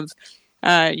terms of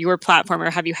your platform,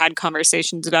 or have you had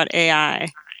conversations about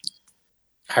AI?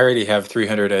 I already have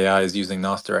 300 AIs using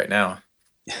Nostr right now.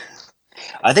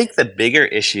 I think the bigger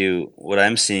issue, what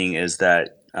I'm seeing, is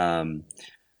that, and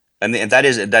that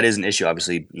is an issue.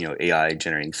 Obviously, AI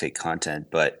generating fake content,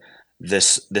 but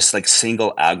this like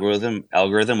single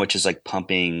algorithm, which is like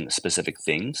pumping specific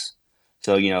things.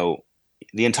 So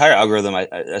the entire algorithm,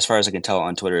 as far as I can tell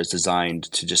on Twitter, is designed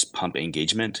to just pump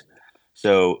engagement.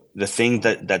 So the thing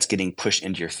that's getting pushed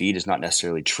into your feed is not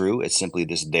necessarily true. It's simply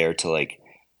just there to like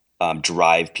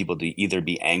drive people to either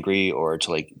be angry or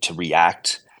to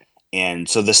react. And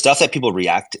so the stuff that people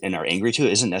react and are angry to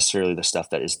isn't necessarily the stuff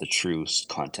that is the true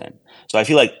content. So I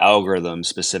feel like algorithms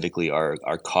specifically are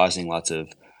causing lots of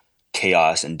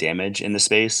chaos and damage in the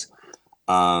space.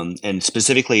 And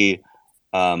specifically,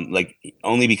 like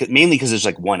mainly because there's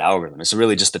like one algorithm. It's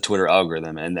really just the Twitter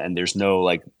algorithm, and there's no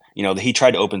like, he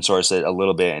tried to open source it a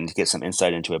little bit and to get some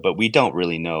insight into it, but we don't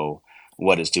really know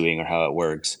what it's doing or how it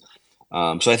works.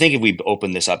 So I think if we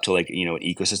open this up to like, an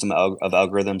ecosystem of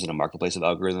algorithms and a marketplace of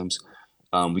algorithms,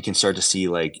 we can start to see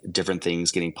like different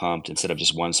things getting pumped instead of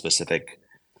just one specific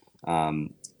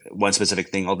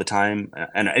thing all the time.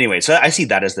 And anyway, so I see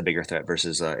that as the bigger threat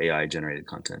versus AI generated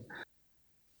content.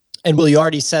 And Will, you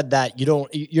already said that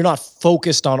you're not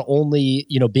focused on only,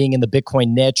 being in the Bitcoin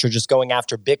niche or just going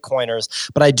after Bitcoiners.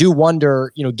 But I do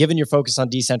wonder, given your focus on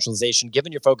decentralization,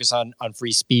 given your focus on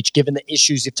free speech, given the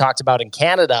issues you've talked about in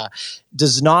Canada,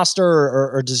 does Nostr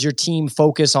or does your team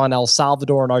focus on El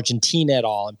Salvador and Argentina at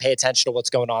all and pay attention to what's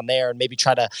going on there and maybe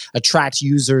try to attract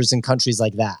users in countries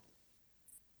like that?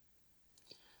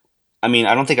 I mean,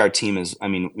 I don't think our team is. I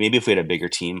mean, maybe if we had a bigger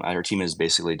team, our team is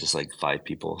basically just like 5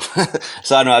 people.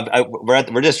 So I don't know.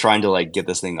 We're just trying to like get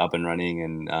this thing up and running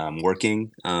and working.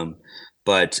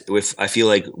 But I feel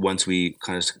like once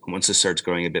this starts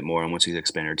growing a bit more and once we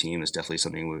expand our team, it's definitely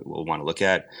something we'll want to look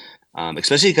at.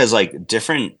 Especially because like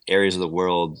different areas of the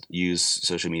world use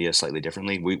social media slightly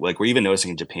differently. We're even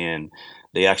noticing in Japan,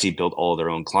 they actually built all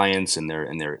their own clients and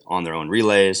they're on their own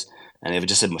relays, and they've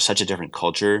just had such a different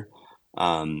culture.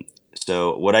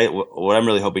 So what I'm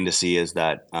really hoping to see is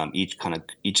that each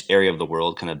area of the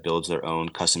world kind of builds their own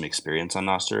custom experience on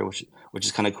Nostr, which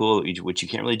is kind of cool, which you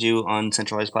can't really do on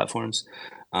centralized platforms.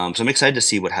 So I'm excited to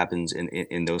see what happens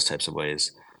in those types of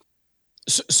ways.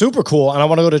 Super cool. And I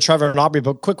want to go to Trevor and Aubrey,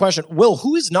 but quick question. Will,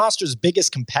 who is Nostr's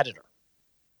biggest competitor?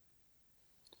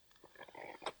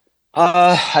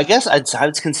 I guess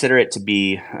I'd consider it to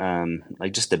be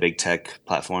like just the big tech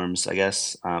platforms, I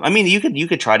guess. I mean, you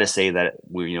could try to say that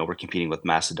we're competing with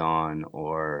Mastodon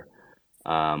or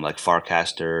like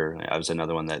Farcaster. I was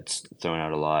another one that's thrown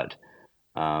out a lot.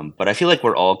 But I feel like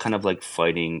we're all kind of like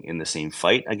fighting in the same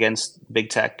fight against big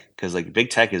tech, because like big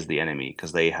tech is the enemy,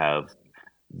 because they are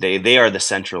the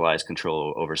centralized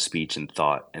control over speech and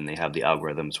thought, and they have the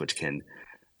algorithms which can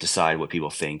decide what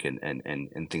people think and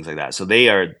things like that. So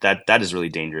that is really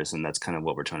dangerous, and that's kind of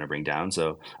what we're trying to bring down.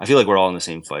 So I feel like we're all in the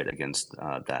same fight against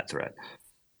that threat.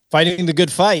 Fighting the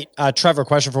good fight. Trevor,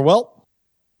 question for Will?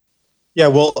 Yeah,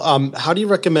 well, how do you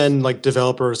recommend like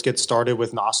developers get started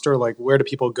with Nostr? Like, where do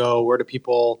people go? Where do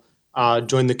people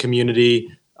join the community?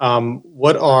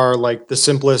 What are like the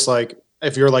simplest, like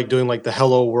if you're like doing like the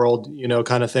hello world,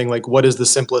 kind of thing, like what is the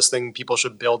simplest thing people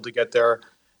should build to get their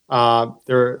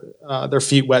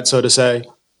feet wet, so to say?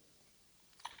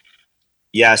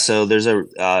 Yeah, so there's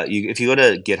if you go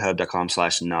to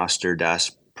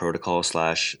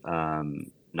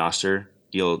github.com/nostr-protocol/nostr,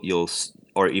 you'll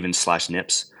or even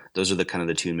 /nips. Those are the kind of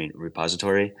the two main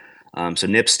repository. So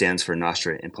NIPS stands for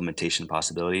Nostr Implementation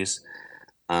Possibilities.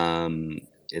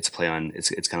 It's a play on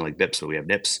it's kind of like BIPs, but we have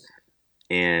NIPS.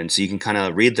 And so you can kind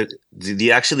of read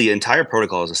the entire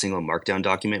protocol is a single markdown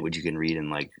document, which you can read in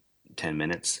like 10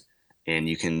 minutes, and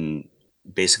you can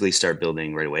basically start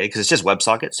building right away because it's just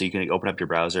WebSocket. So you can open up your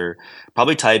browser,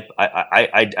 probably type.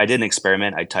 I did an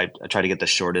experiment. I tried to get the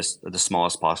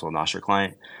smallest possible Nostr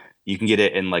client. You can get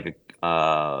it in like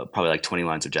probably like 20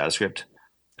 lines of JavaScript.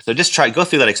 So just go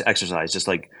through that exercise. Just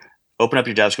like open up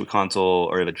your JavaScript console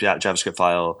or a JavaScript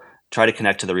file. Try to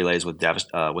connect to the relays with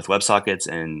WebSockets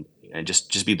and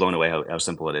just be blown away how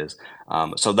simple it is.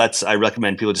 So I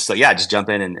recommend people just jump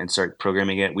in and start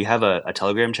programming it. We have a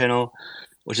Telegram channel,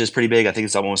 which is pretty big. I think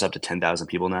it's almost up to 10,000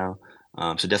 people now.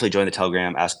 So definitely join the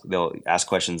Telegram. They'll ask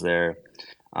questions there.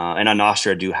 And on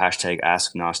Nostr, do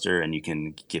 #AskNostr, and you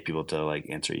can get people to like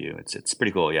answer you. It's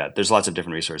pretty cool. Yeah, there's lots of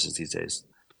different resources these days.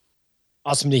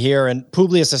 Awesome to hear. And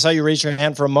Publius, I saw you raise your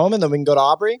hand for a moment. Then we can go to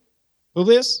Aubrey.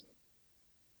 Publius.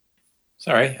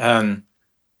 Sorry.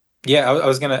 Yeah, I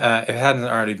was gonna. If it hadn't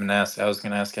already been asked, I was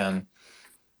gonna ask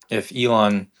if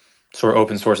Elon sort of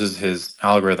open sources his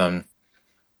algorithm,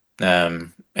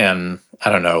 and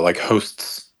I don't know, like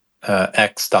hosts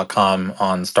x.com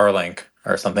on Starlink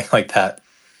or something like that.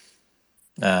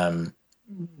 How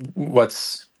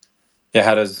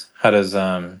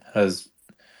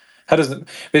does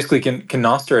basically can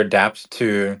Nostr adapt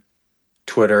to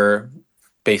Twitter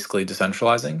basically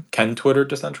decentralizing? Can Twitter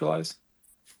decentralize?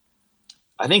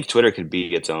 I think Twitter could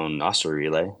be its own Nostr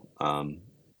relay.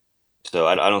 So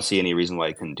I don't see any reason why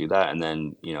it couldn't do that. And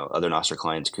then, other Nostr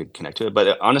clients could connect to it.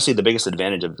 But honestly, the biggest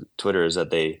advantage of Twitter is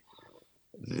that they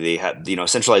they have,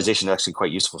 centralization is actually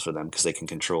quite useful for them because they can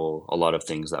control a lot of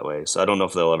things that way. So I don't know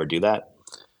if they'll ever do that.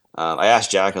 I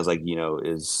asked Jack, I was like,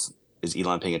 is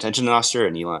Elon paying attention to Nostr?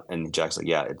 And Jack's like,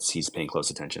 yeah, he's paying close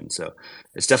attention. So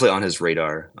it's definitely on his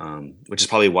radar, which is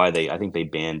probably why I think they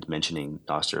banned mentioning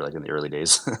Nostr like in the early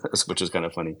days, which was kind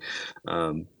of funny.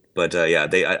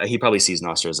 He probably sees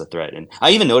Nostr as a threat. And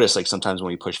I even noticed like sometimes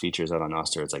when we push features out on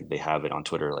Nostr, it's like they have it on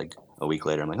Twitter like a week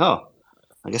later. I'm like, oh,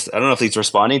 I guess I don't know if he's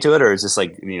responding to it or it's just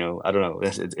like, I don't know.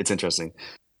 It's interesting.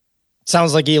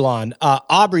 Sounds like Elon.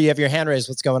 Aubrey, you have your hand raised.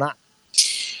 What's going on?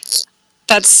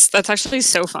 That's actually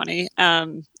so funny.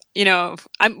 Well,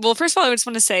 first of all, I just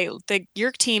want to say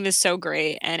your team is so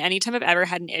great, and anytime I've ever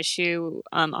had an issue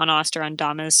on Oster, on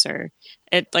Damus, or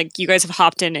you guys have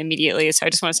hopped in immediately. So I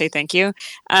just want to say thank you.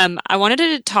 I wanted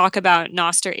to talk about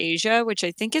Nostr Asia, which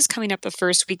I think is coming up the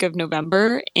first week of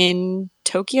November in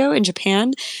Tokyo, in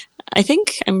Japan. I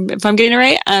think if I'm getting it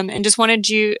right. And just wanted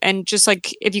you, and just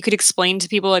if you could explain to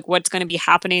people what's going to be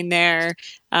happening there,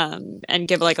 and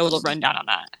give a little rundown on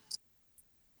that.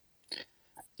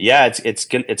 Yeah,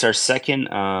 it's our second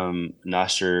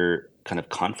Nostr kind of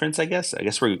conference, I guess.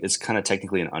 It's kind of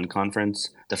technically an unconference.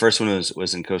 The first one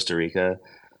was in Costa Rica,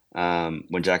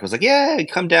 when Jack was like, "Yeah,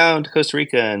 come down to Costa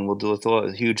Rica and we'll do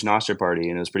a huge Nostr party,"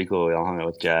 and it was pretty cool. We all hung out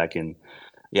with Jack, and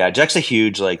yeah, Jack's a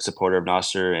huge supporter of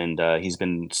Nostr, and he's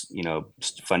been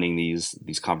funding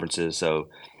these conferences. So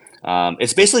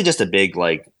it's basically just a big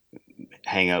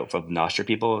hangout of Nostr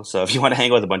people. So if you want to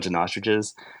hang out with a bunch of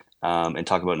Nostriches, and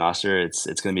talk about Nostr,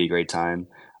 it's going to be a great time.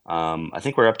 I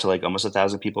think we're up to almost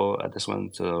 1,000 people at this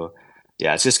one. So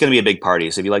yeah, it's just going to be a big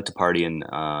party. So if you like to party and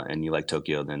you like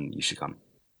Tokyo, then you should come.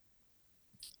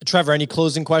 Trevor, any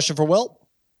closing question for Will?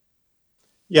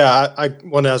 Yeah, I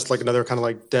want to ask another kind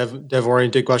of dev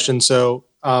oriented question. So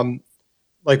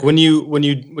when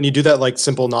you do that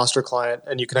simple Nostr client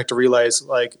and you connect to relays,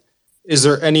 is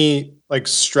there any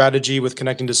strategy with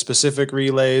connecting to specific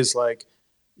relays?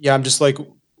 I'm just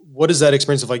what is that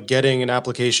experience of getting an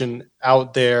application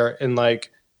out there and I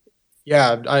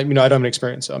don't have an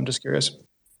experience, so I'm just curious.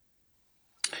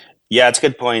 Yeah, it's a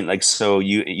good point. So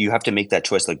you have to make that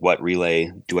choice. What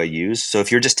relay do I use? So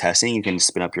if you're just testing, you can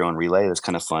spin up your own relay. That's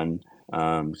kind of fun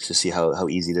to see how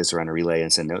easy it is to run a relay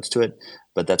and send notes to it.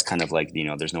 But that's kind of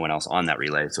there's no one else on that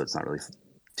relay, so it's not really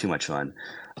too much fun.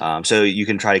 So you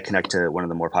can try to connect to one of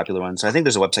the more popular ones. So I think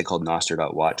there's a website called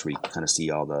nostr.watch where you can kind of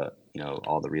see all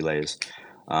the relays.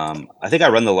 I think I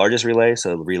run the largest relay,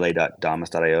 so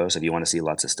relay.damus.io. So if you want to see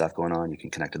lots of stuff going on, you can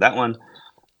connect to that one.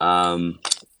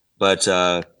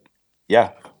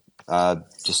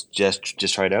 Just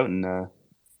try it out and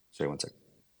sorry, one sec.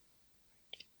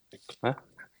 Huh?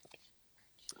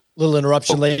 Little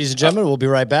interruption, ladies and gentlemen. We'll be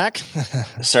right back.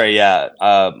 Sorry, yeah.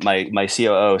 My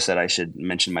COO said I should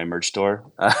mention my merch store.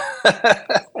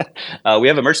 We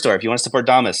have a merch store if you want to support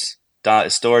Damus.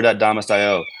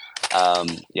 Store.damus.io.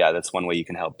 That's one way you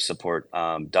can help support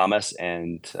Damus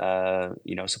and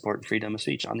support freedom of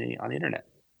speech on the internet.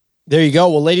 There you go.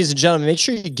 Well, ladies and gentlemen, make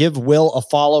sure you give Will a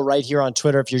follow right here on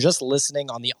Twitter. If you're just listening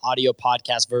on the audio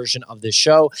podcast version of this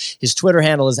show, his Twitter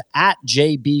handle is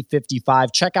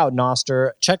 @JB55. Check out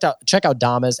Nostr. Check out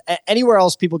Damus. Anywhere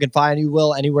else people can find you,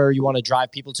 Will? Anywhere you want to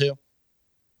drive people to?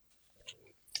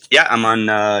 Yeah, I'm on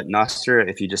Nostr.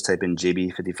 If you just type in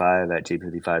JB55 at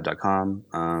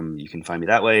jb55.com, you can find me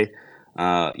that way.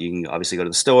 You can obviously go to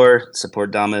the store,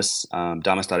 support Damus.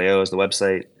 Damus.io is the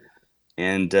website.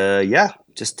 And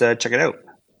just check it out.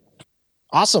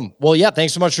 Awesome. Well, yeah,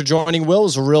 thanks so much for joining, Will. It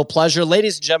was a real pleasure.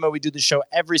 Ladies and gentlemen, we do the show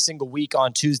every single week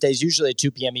on Tuesdays, usually at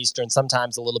 2 p.m. Eastern,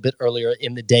 sometimes a little bit earlier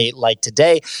in the day like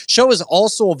today. Show is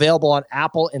also available on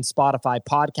Apple and Spotify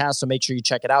podcasts, so make sure you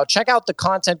check it out. Check out the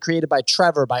content created by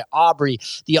Trevor, by Aubrey,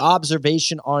 The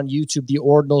Observation on YouTube, The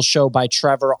Ordinal Show by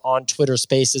Trevor on Twitter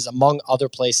Spaces, among other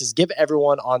places. Give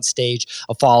everyone on stage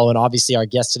a follow, and obviously our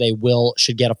guest today, Will,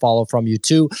 should get a follow from you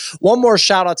too. One more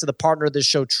shout out to the partner of this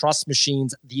show, Trust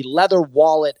Machines. The Leather Wallet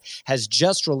has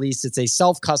just released. It's a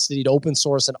self-custodied, open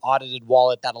source, and audited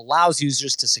wallet that allows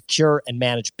users to secure and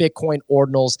manage Bitcoin,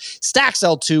 ordinals, Stacks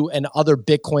L2, and other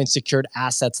Bitcoin secured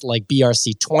assets like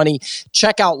BRC20.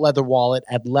 Check out Leather Wallet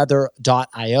at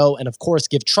leather.io. And of course,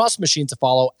 give Trust Machines a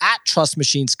follow at Trust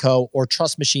Machines Co. or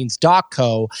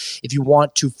trustmachines.co if you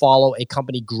want to follow a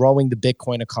company growing the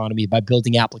Bitcoin economy by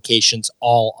building applications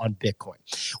all on Bitcoin.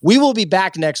 We will be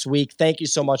back next week. Thank you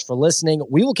so much for listening.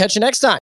 We will catch you next time.